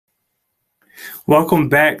Welcome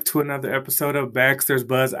back to another episode of Baxter's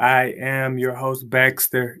Buzz. I am your host,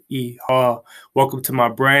 Baxter E. Hall. Welcome to my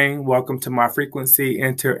brain. Welcome to my frequency.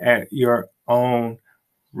 Enter at your own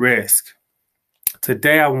risk.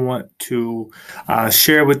 Today, I want to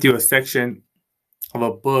share with you a section of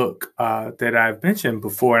a book that I've mentioned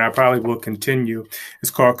before, and I probably will continue. It's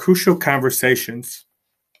called Crucial Conversations: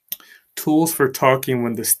 Tools for Talking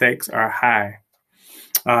When the Stakes Are High.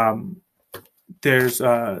 There's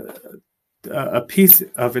a piece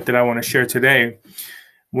of it that I want to share today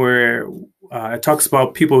where it talks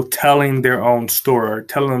about people telling their own story or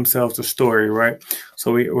telling themselves a story, right?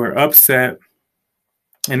 So we're upset,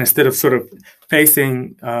 and instead of sort of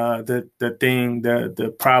facing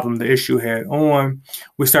the problem, the issue head on,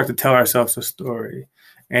 we start to tell ourselves a story.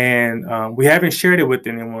 And we haven't shared it with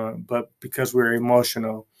anyone, but because we're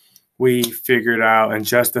emotional, we figured out and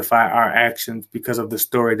justify our actions because of the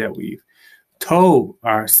story that we've told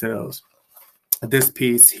ourselves. This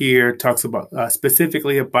piece here talks about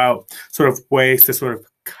specifically about sort of ways to sort of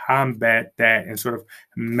combat that and sort of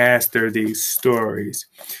master these stories.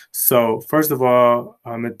 So first of all,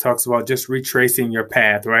 it talks about just retracing your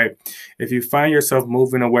path, right? If you find yourself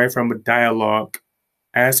moving away from a dialogue,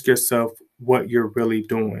 ask yourself what you're really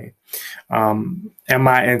doing. Am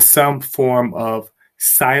I in some form of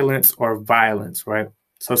silence or violence, right?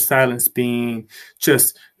 So silence being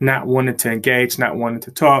just not wanting to engage, not wanting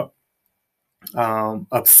to talk,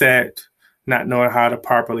 upset, not knowing how to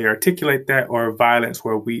properly articulate that, or violence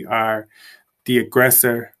where we are the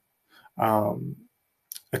aggressor, um,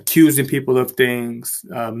 accusing people of things,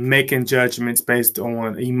 making judgments based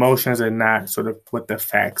on emotions and not sort of what the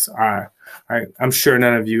facts are. Right? I'm sure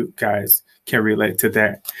none of you guys can relate to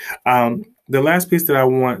that. The last piece that I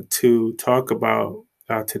want to talk about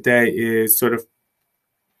today is sort of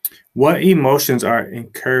what emotions are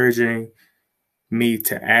encouraging me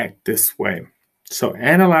to act this way. So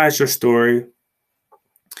analyze your story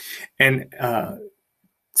and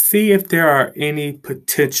see if there are any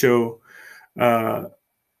potential uh,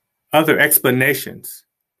 other explanations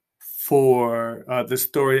for the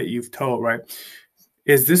story that you've told, right?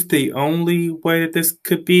 Is this the only way that this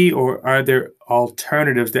could be, or are there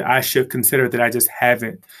alternatives that I should consider that I just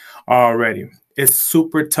haven't already? It's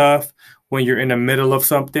super tough when you're in the middle of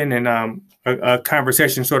something and a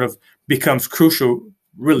conversation sort of becomes crucial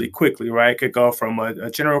really quickly, right? It could go from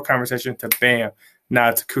a general conversation to bam, now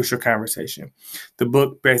it's a crucial conversation. The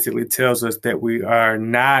book basically tells us that we are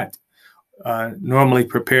not normally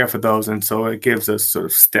prepared for those, and so it gives us sort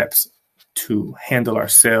of steps to handle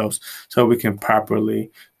ourselves so we can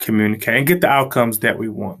properly communicate and get the outcomes that we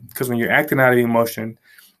want. Because when you're acting out of emotion,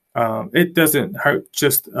 it doesn't hurt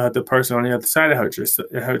just the person on the other side. It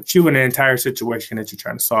hurts you in the entire situation that you're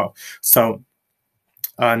trying to solve. So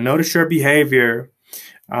notice your behavior.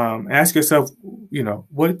 Ask yourself,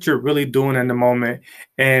 what you're really doing in the moment,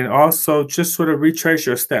 and also just sort of retrace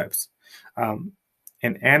your steps um,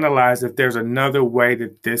 and analyze if there's another way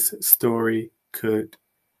that this story could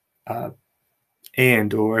uh,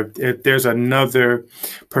 end, or if there's another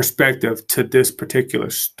perspective to this particular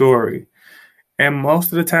story. And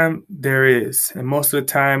most of the time, there is. And most of the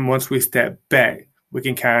time, once we step back, we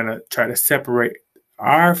can kind of try to separate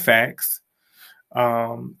our facts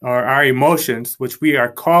or our emotions, which we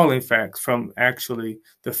are calling facts, from actually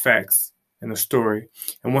the facts in the story.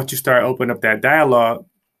 And once you start opening up that dialogue,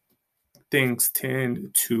 things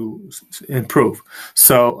tend to improve.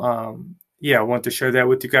 So, yeah, I want to share that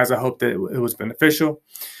with you guys. I hope that it was beneficial.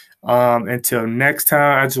 Until next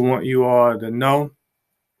time, I just want you all to know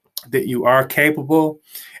that you are capable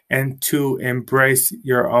and to embrace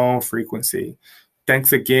your own frequency.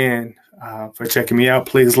 Thanks again for checking me out.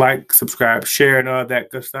 Please like, subscribe, share, and all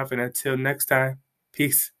that good stuff. And until next time,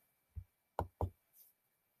 peace.